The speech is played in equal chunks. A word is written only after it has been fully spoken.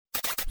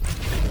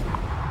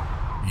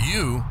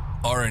You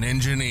are an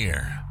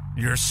engineer.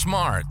 You're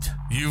smart.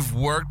 You've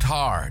worked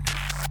hard.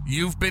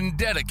 You've been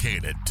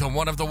dedicated to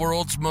one of the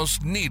world's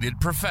most needed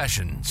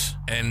professions.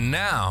 And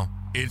now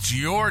it's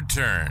your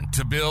turn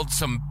to build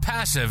some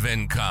passive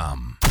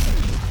income.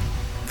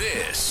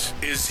 This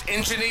is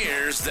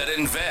Engineers That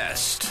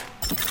Invest.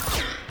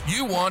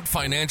 You want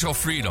financial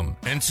freedom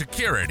and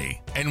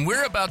security, and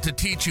we're about to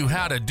teach you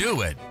how to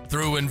do it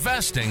through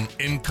investing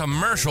in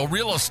commercial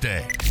real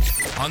estate.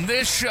 On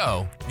this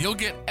show, you'll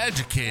get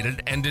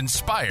educated and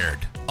inspired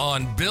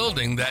on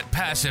building that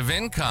passive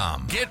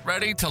income. Get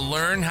ready to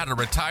learn how to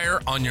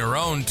retire on your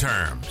own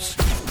terms.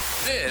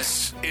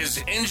 This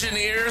is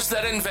Engineers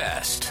That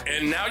Invest.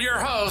 And now your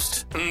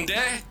host,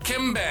 Nde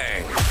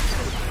Kimbang.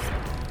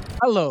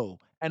 Hello,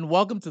 and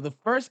welcome to the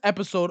first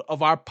episode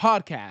of our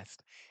podcast,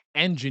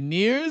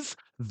 Engineers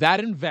That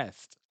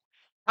Invest.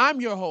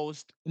 I'm your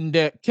host,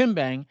 Nde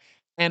Kimbang,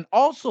 and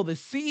also the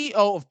CEO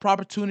of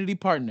Propertunity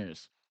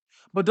Partners.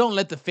 But don't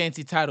let the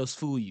fancy titles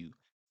fool you.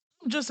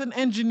 I'm just an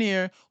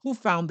engineer who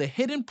found the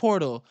hidden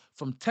portal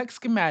from tech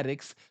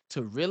schematics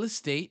to real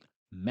estate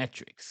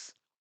metrics.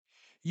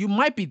 You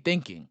might be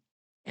thinking,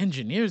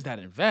 engineers that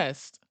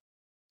invest?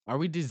 Are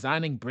we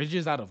designing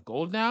bridges out of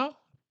gold now?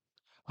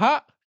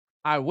 Ha!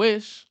 I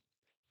wish.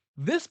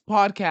 This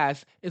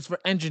podcast is for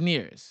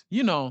engineers.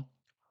 You know,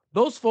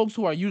 those folks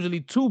who are usually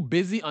too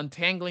busy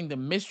untangling the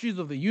mysteries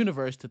of the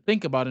universe to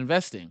think about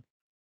investing.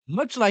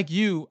 Much like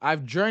you,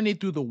 I've journeyed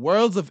through the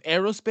worlds of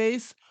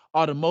aerospace,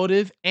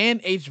 automotive,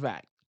 and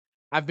HVAC.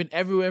 I've been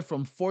everywhere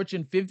from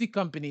Fortune 50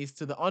 companies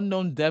to the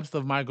unknown depths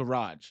of my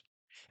garage.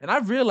 And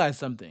I've realized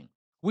something.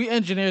 We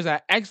engineers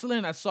are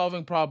excellent at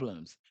solving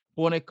problems,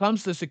 but when it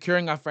comes to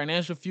securing our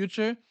financial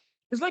future,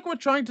 it's like we're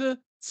trying to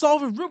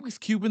solve a Rubik's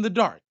Cube in the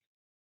dark.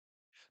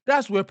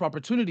 That's where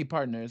Propertunity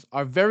Partners,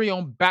 our very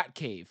own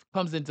Batcave,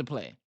 comes into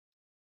play.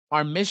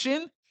 Our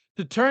mission?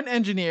 To turn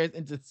engineers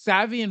into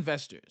savvy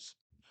investors.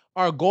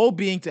 Our goal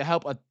being to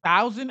help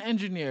 1,000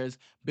 engineers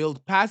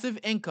build passive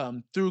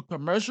income through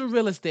commercial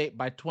real estate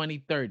by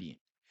 2030.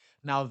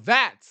 Now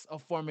that's a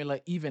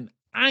formula even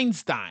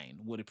Einstein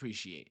would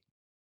appreciate.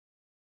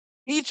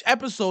 Each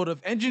episode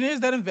of Engineers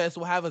That Invest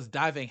will have us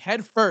diving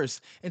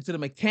headfirst into the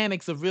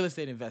mechanics of real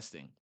estate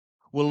investing.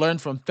 We'll learn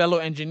from fellow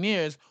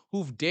engineers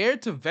who've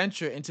dared to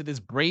venture into this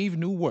brave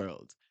new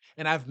world,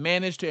 and I've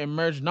managed to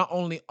emerge not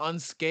only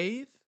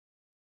unscathed,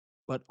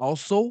 but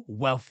also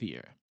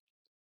wealthier.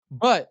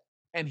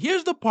 And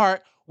here's the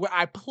part where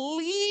I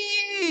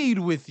plead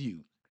with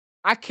you.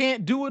 I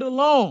can't do it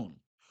alone.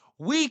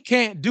 We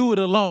can't do it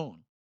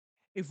alone.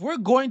 If we're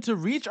going to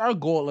reach our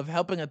goal of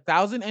helping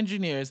 1,000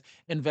 engineers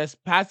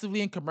invest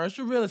passively in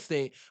commercial real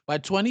estate by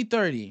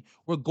 2030,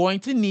 we're going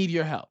to need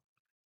your help.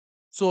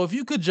 So if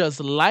you could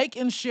just like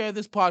and share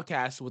this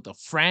podcast with a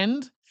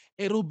friend,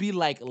 it'll be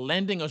like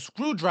lending a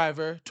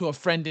screwdriver to a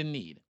friend in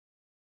need.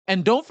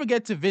 And don't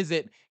forget to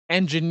visit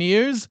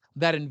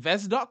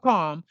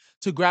engineersthatinvest.com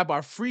to grab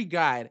our free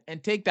guide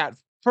and take that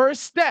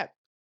first step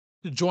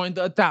to join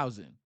the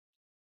 1,000.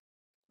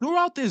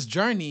 Throughout this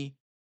journey,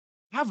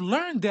 I've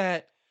learned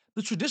that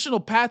the traditional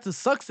path to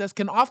success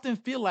can often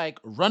feel like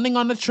running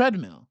on a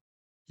treadmill.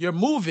 You're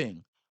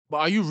moving, but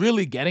are you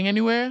really getting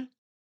anywhere?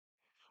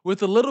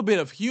 With a little bit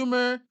of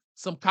humor,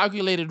 some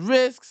calculated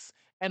risks,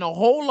 and a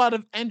whole lot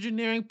of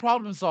engineering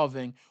problem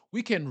solving,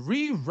 we can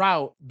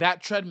reroute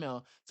that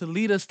treadmill to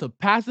lead us to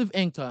passive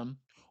income,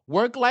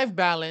 work-life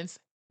balance,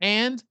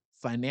 and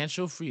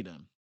financial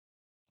freedom.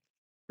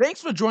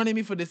 Thanks for joining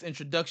me for this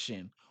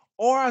introduction,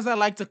 or as I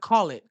like to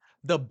call it,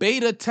 the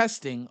beta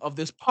testing of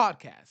this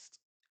podcast.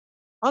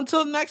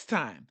 Until next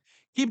time,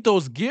 keep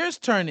those gears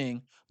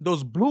turning,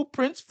 those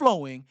blueprints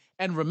flowing,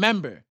 and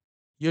remember,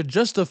 you're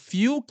just a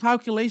few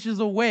calculations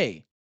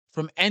away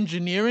from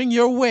engineering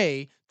your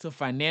way to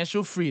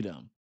financial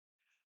freedom.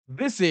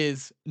 This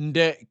is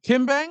Nde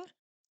Kimbang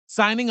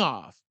signing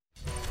off.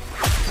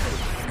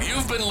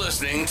 You've been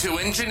listening to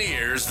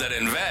Engineers That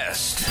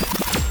Invest.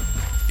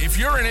 If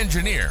you're an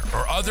engineer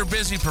or other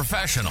busy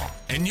professional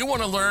and you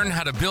want to learn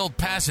how to build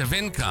passive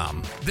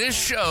income, this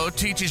show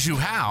teaches you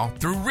how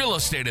through real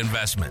estate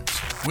investments.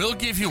 We'll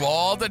give you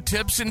all the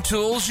tips and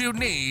tools you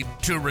need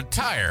to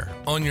retire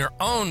on your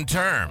own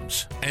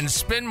terms and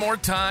spend more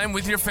time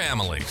with your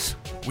families.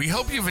 We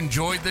hope you've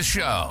enjoyed the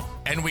show,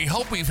 and we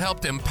hope we've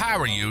helped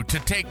empower you to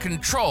take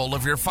control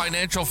of your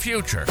financial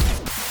future.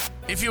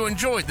 If you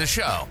enjoyed the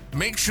show,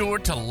 make sure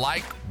to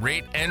like,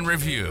 rate, and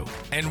review,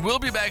 and we'll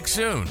be back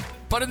soon.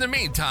 But in the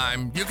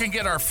meantime, you can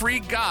get our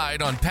free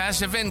guide on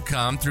passive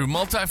income through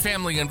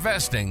multifamily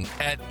investing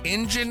at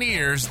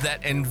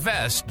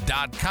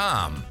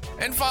engineersthatinvest.com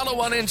and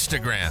follow on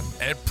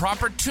Instagram at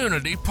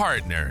Propertunity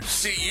Partners.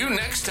 See you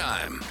next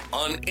time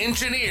on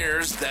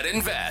Engineers That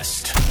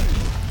Invest.